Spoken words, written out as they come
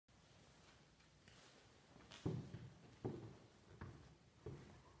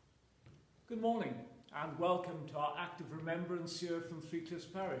Good morning and welcome to our act of remembrance here from Three Cliffs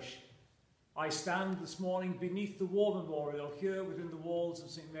Parish. I stand this morning beneath the war memorial here within the walls of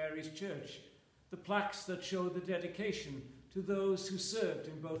St Mary's Church, the plaques that show the dedication to those who served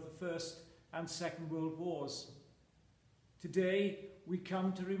in both the First and Second World Wars. Today we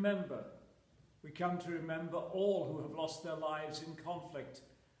come to remember. We come to remember all who have lost their lives in conflict,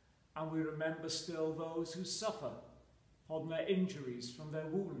 and we remember still those who suffer from their injuries, from their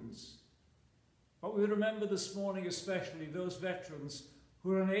wounds. But we remember this morning especially those veterans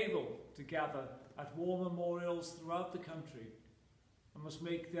who are unable to gather at war memorials throughout the country and must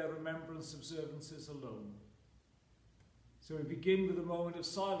make their remembrance observances alone. So we begin with a moment of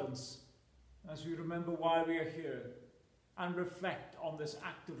silence as we remember why we are here and reflect on this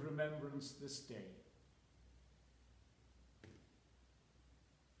act of remembrance this day.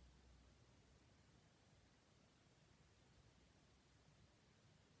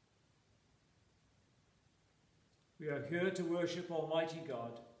 We are here to worship Almighty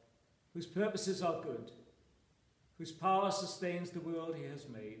God, whose purposes are good, whose power sustains the world he has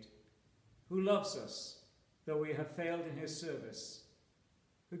made, who loves us, though we have failed in his service,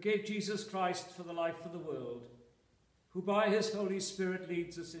 who gave Jesus Christ for the life of the world, who by his Holy Spirit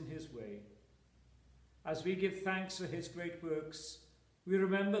leads us in his way. As we give thanks for his great works, we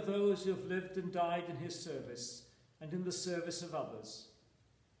remember those who have lived and died in his service and in the service of others.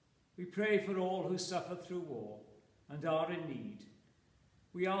 We pray for all who suffer through war and are in need.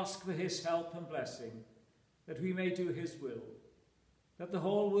 We ask for his help and blessing, that we may do his will, that the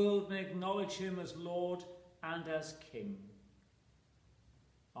whole world may acknowledge him as Lord and as King.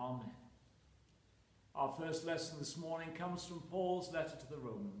 Amen. Our first lesson this morning comes from Paul's letter to the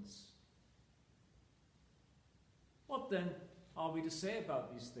Romans. What then are we to say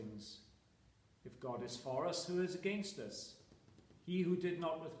about these things? If God is for us, who is against us? He who did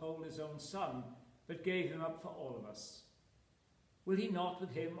not withhold his own Son, but gave him up for all of us. Will he not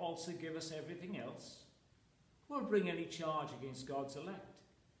with him also give us everything else? Who will bring any charge against God's elect?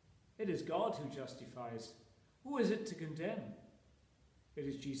 It is God who justifies. Who is it to condemn? It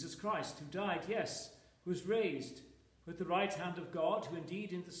is Jesus Christ who died, yes, who was raised, with the right hand of God, who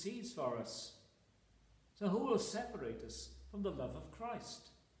indeed intercedes for us. So who will separate us from the love of Christ?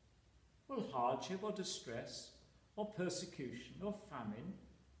 Will hardship or distress, or persecution, or famine,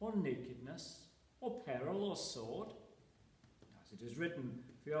 or nakedness, or peril, or sword? As it is written,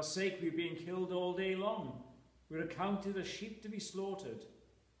 for your sake we are being killed all day long. We are accounted as sheep to be slaughtered.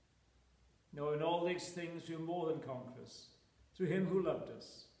 No, in all these things we are more than conquerors, through him who loved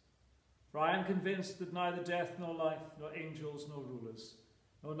us. For I am convinced that neither death nor life, nor angels nor rulers,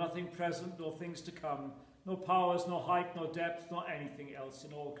 nor nothing present nor things to come, nor powers, nor height, nor depth, nor anything else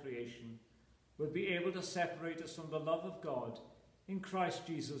in all creation, will be able to separate us from the love of God in Christ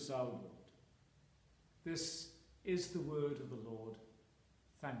Jesus our Lord. This is the word of the Lord.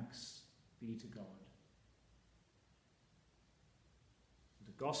 Thanks be to God.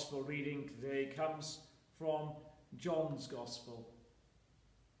 The gospel reading today comes from John's Gospel.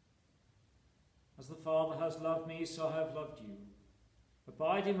 As the Father has loved me, so I have loved you.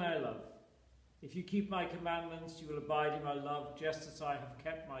 Abide in my love. If you keep my commandments, you will abide in my love, just as I have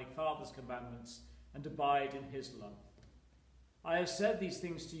kept my Father's commandments and abide in his love. I have said these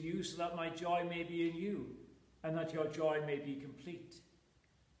things to you so that my joy may be in you, and that your joy may be complete.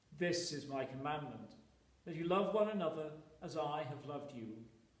 This is my commandment, that you love one another as I have loved you.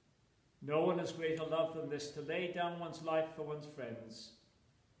 No one has greater love than this, to lay down one's life for one's friends.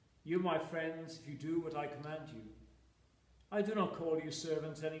 You, my friends, if you do what I command you. I do not call you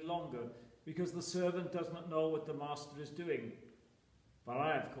servants any longer, because the servant does not know what the master is doing. But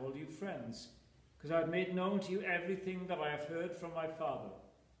I have called you friends, because I have made known to you everything that I have heard from my Father.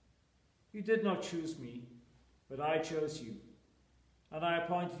 You did not choose me, but I chose you, and I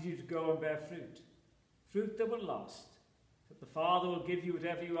appointed you to go and bear fruit, fruit that will last, that the Father will give you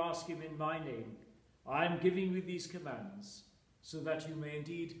whatever you ask him in my name. I am giving you these commands, so that you may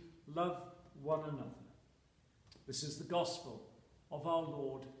indeed love one another. This is the gospel of our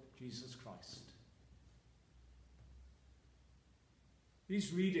Lord Jesus Christ.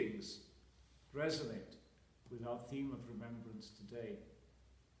 These readings resonate with our theme of remembrance today.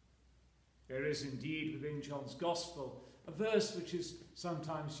 There is indeed within John's Gospel a verse which is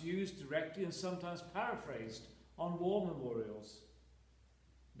sometimes used directly and sometimes paraphrased on war memorials.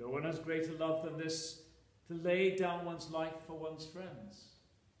 No one has greater love than this, to lay down one's life for one's friends.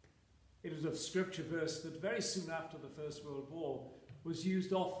 It is a scripture verse that very soon after the First World War was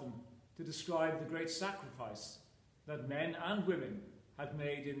used often to describe the great sacrifice that men and women had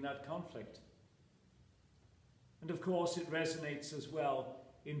made in that conflict. And of course it resonates as well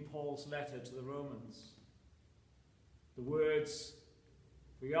in Paul's letter to the Romans. The words,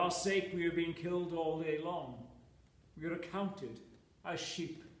 "For your sake we are being killed all day long. We are accounted as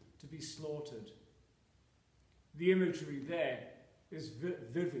sheep to be slaughtered." The imagery there is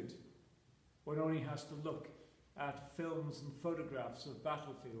vivid. One only has to look at films and photographs of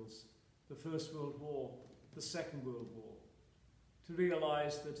battlefields, the First World War, the Second World War, to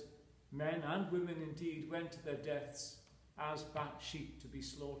realise that men and women indeed went to their deaths as sheep to be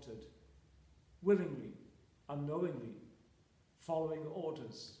slaughtered, willingly, unknowingly, following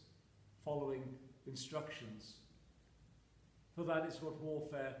orders, following instructions. For that is what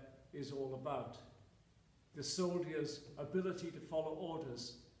warfare is all about. The soldier's ability to follow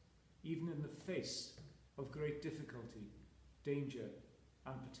orders, even in the face of great difficulty, danger,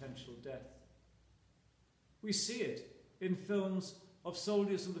 and potential death. We see it in films of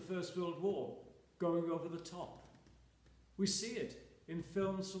soldiers in the First World War going over the top. We see it in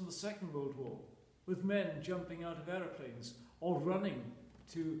films from the Second World War, with men jumping out of aeroplanes or running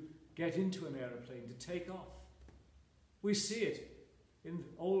to get into an aeroplane to take off. We see it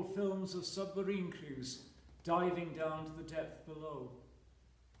in old films of submarine crews diving down to the depth below.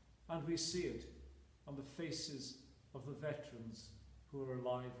 And we see it on the faces of the veterans who are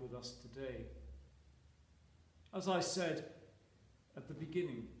alive with us today. As I said at the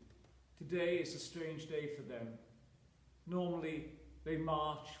beginning, today is a strange day for them. Normally, they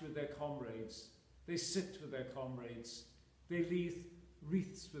march with their comrades, they sit with their comrades, they leave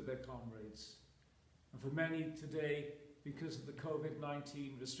wreaths with their comrades. And for many today, because of the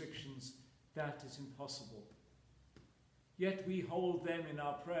COVID-19 restrictions, that is impossible. Yet we hold them in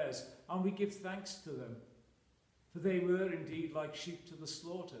our prayers and we give thanks to them, for they were indeed like sheep to the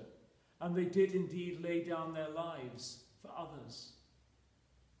slaughter, and they did indeed lay down their lives for others.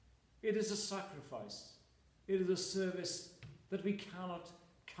 It is a sacrifice. It is a service that we cannot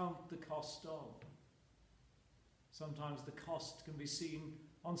count the cost of. Sometimes the cost can be seen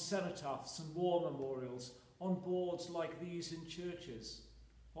on cenotaphs and war memorials, on boards like these in churches,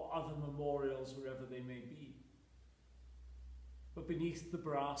 or other memorials wherever they may be. But beneath the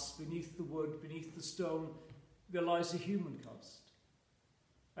brass, beneath the wood, beneath the stone, there lies a human cost.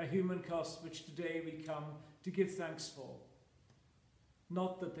 A human cost which today we come to give thanks for.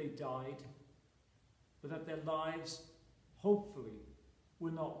 Not that they died, but that their lives, hopefully,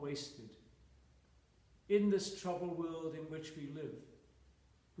 were not wasted. In this troubled world in which we live,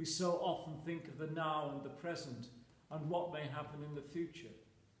 we so often think of the now and the present and what may happen in the future.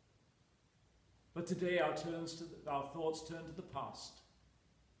 But today our thoughts turn to the past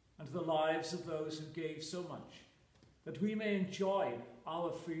and to the lives of those who gave so much that we may enjoy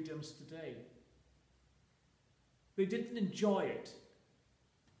our freedoms today. They didn't enjoy it,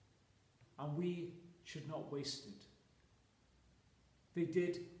 and we should not waste it. They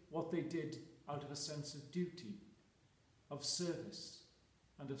did what they did out of a sense of duty, of service,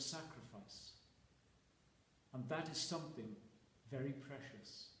 and of sacrifice. And that is something very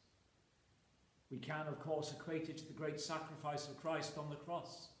precious. We can, of course, equate it to the great sacrifice of Christ on the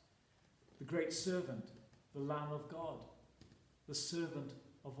cross, the great servant, the Lamb of God, the servant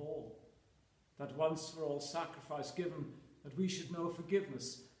of all, that once for all sacrifice given that we should know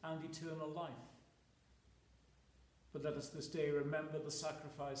forgiveness and eternal life. But let us this day remember the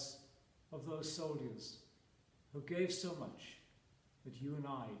sacrifice of those soldiers who gave so much that you and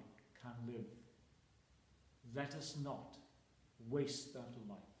I can live. Let us not waste that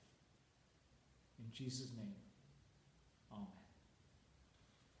life. In Jesus' name, amen.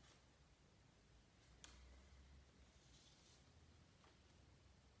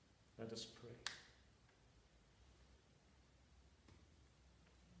 Let us pray.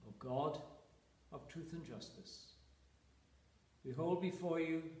 O God of truth and justice, we hold before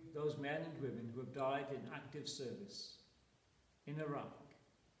you those men and women who have died in active service in Iraq,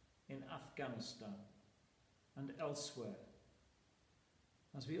 in Afghanistan, and elsewhere.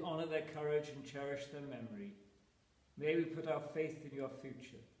 As we honour their courage and cherish their memory, may we put our faith in your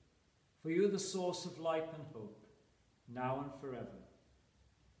future, for you are the source of light and hope, now and forever.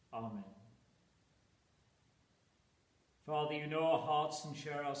 Amen. Father, you know our hearts and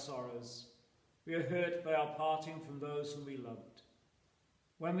share our sorrows. We are hurt by our parting from those whom we loved.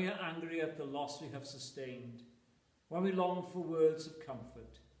 When we are angry at the loss we have sustained, when we long for words of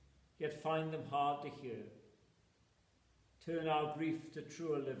comfort, yet find them hard to hear, turn our grief to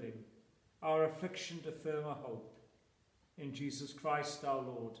truer living, our affliction to firmer hope. In Jesus Christ our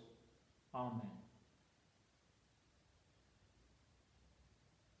Lord. Amen.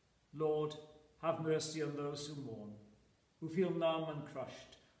 Lord, have mercy on those who mourn, who feel numb and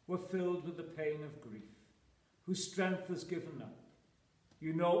crushed, who are filled with the pain of grief, whose strength is given up.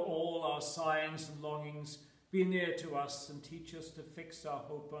 You know all our sighings and longings. Be near to us and teach us to fix our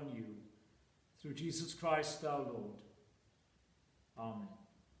hope on you. Through Jesus Christ our Lord. Amen.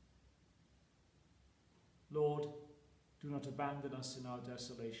 Lord, do not abandon us in our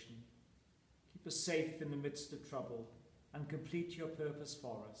desolation. Keep us safe in the midst of trouble and complete your purpose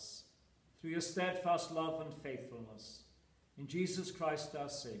for us. Through your steadfast love and faithfulness. In Jesus Christ our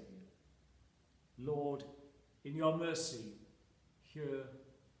Saviour. Lord, in your mercy, hear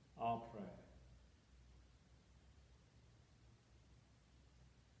our prayer.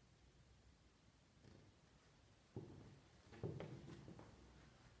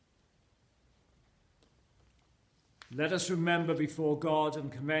 Let us remember before God and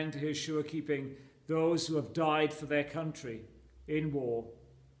commend to his sure keeping those who have died for their country in war,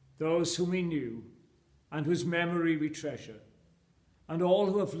 those whom we knew and whose memory we treasure, and all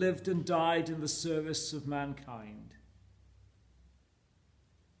who have lived and died in the service of mankind.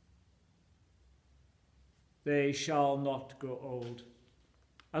 They shall not grow old,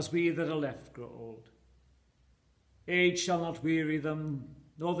 as we that are left grow old. Age shall not weary them,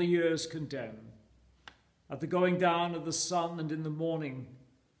 nor the years condemn. At the going down of the sun and in the morning,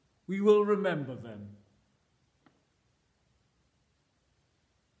 we will remember them.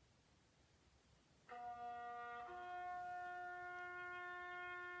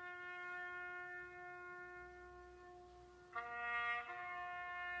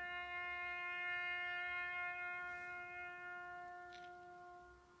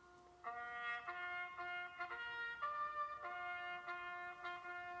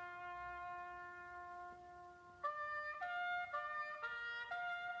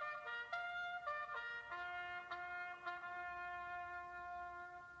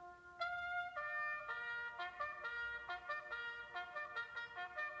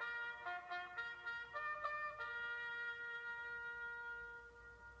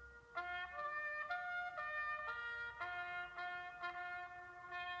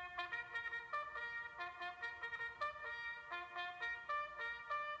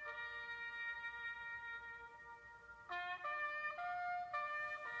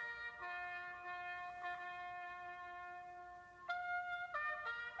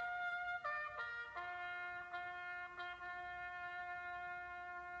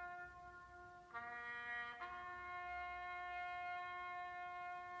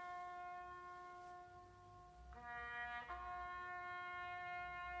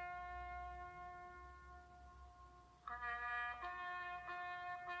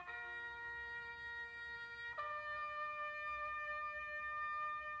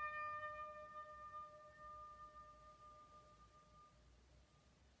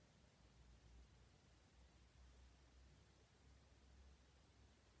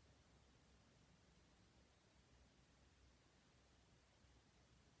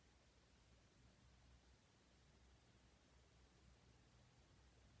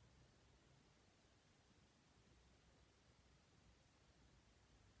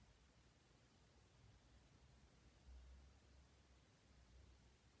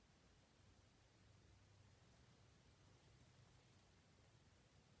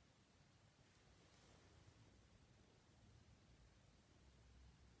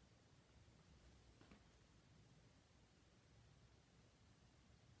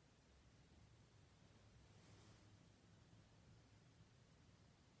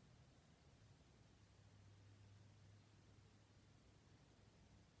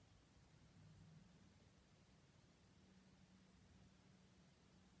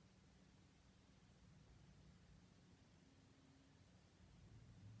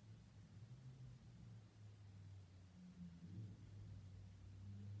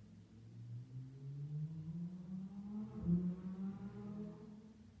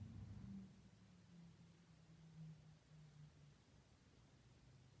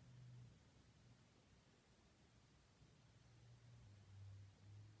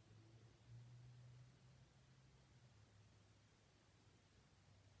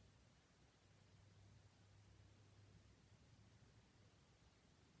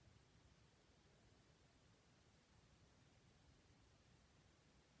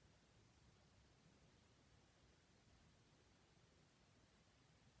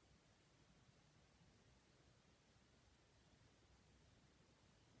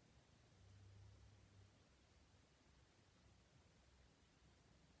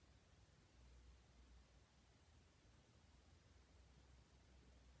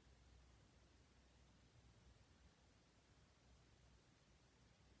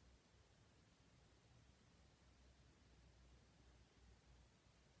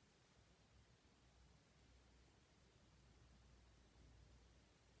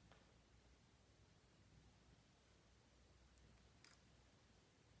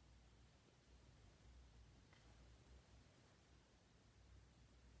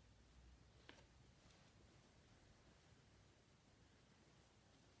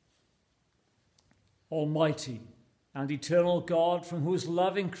 Almighty and eternal God, from whose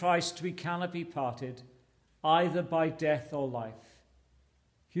love in Christ we cannot be parted, either by death or life,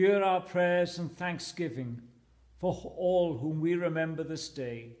 hear our prayers and thanksgiving for all whom we remember this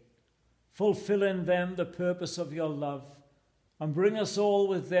day. Fulfill in them the purpose of your love, and bring us all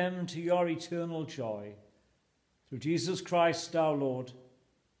with them to your eternal joy. Through Jesus Christ our Lord.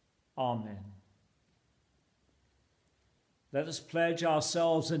 Amen. Let us pledge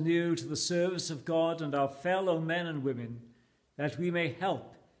ourselves anew to the service of God and our fellow men and women, that we may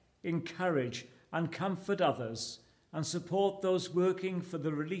help, encourage, and comfort others, and support those working for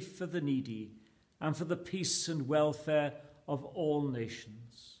the relief of the needy and for the peace and welfare of all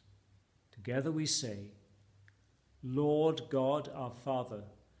nations. Together we say, Lord God our Father,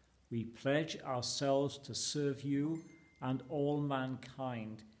 we pledge ourselves to serve you and all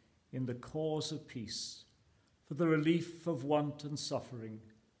mankind in the cause of peace, for the relief of want and suffering,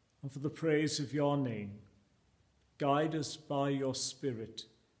 and for the praise of your name. Guide us by your Spirit.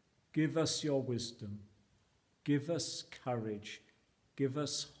 Give us your wisdom. Give us courage. Give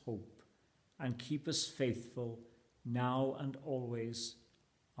us hope. And keep us faithful now and always.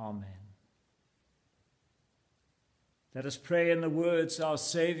 Amen. Let us pray in the words our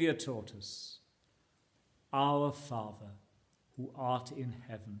Saviour taught us. Our Father, who art in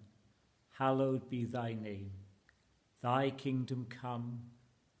heaven, hallowed be thy name. Thy kingdom come,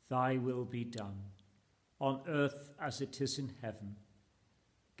 thy will be done, on earth as it is in heaven.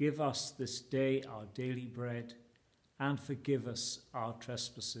 Give us this day our daily bread, and forgive us our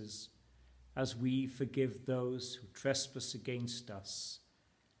trespasses, as we forgive those who trespass against us.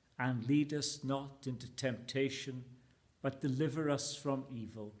 And lead us not into temptation, but deliver us from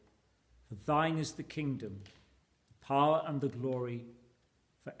evil. For thine is the kingdom, the power and the glory,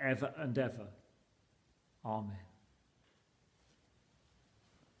 for ever and ever. Amen.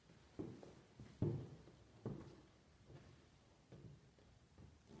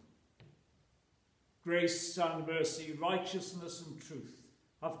 Grace and mercy, righteousness and truth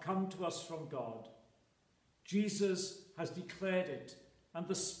have come to us from God. Jesus has declared it, and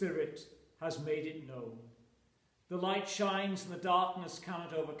the Spirit has made it known. The light shines and the darkness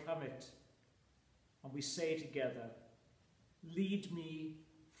cannot overcome it. And we say together, lead me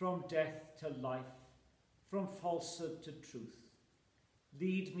from death to life, from falsehood to truth.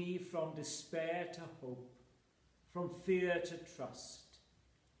 Lead me from despair to hope, from fear to trust.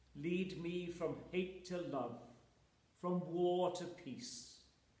 Lead me from hate to love, from war to peace.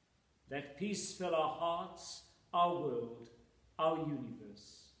 Let peace fill our hearts, our world, our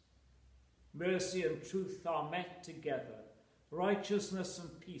universe. Mercy and truth are met together. Righteousness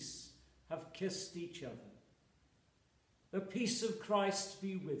and peace have kissed each other. The peace of Christ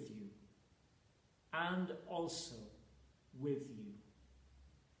be with you, and also with you.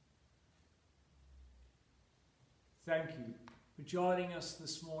 Thank you for joining us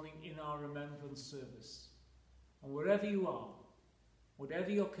this morning in our Remembrance service. And wherever you are, whatever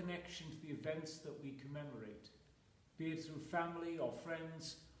your connection to the events that we commemorate, be it through family or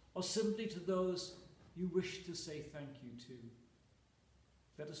friends, or simply to those you wish to say thank you to,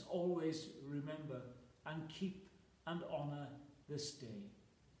 let us always remember and keep and honour this day.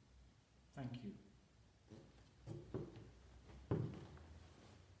 Thank you.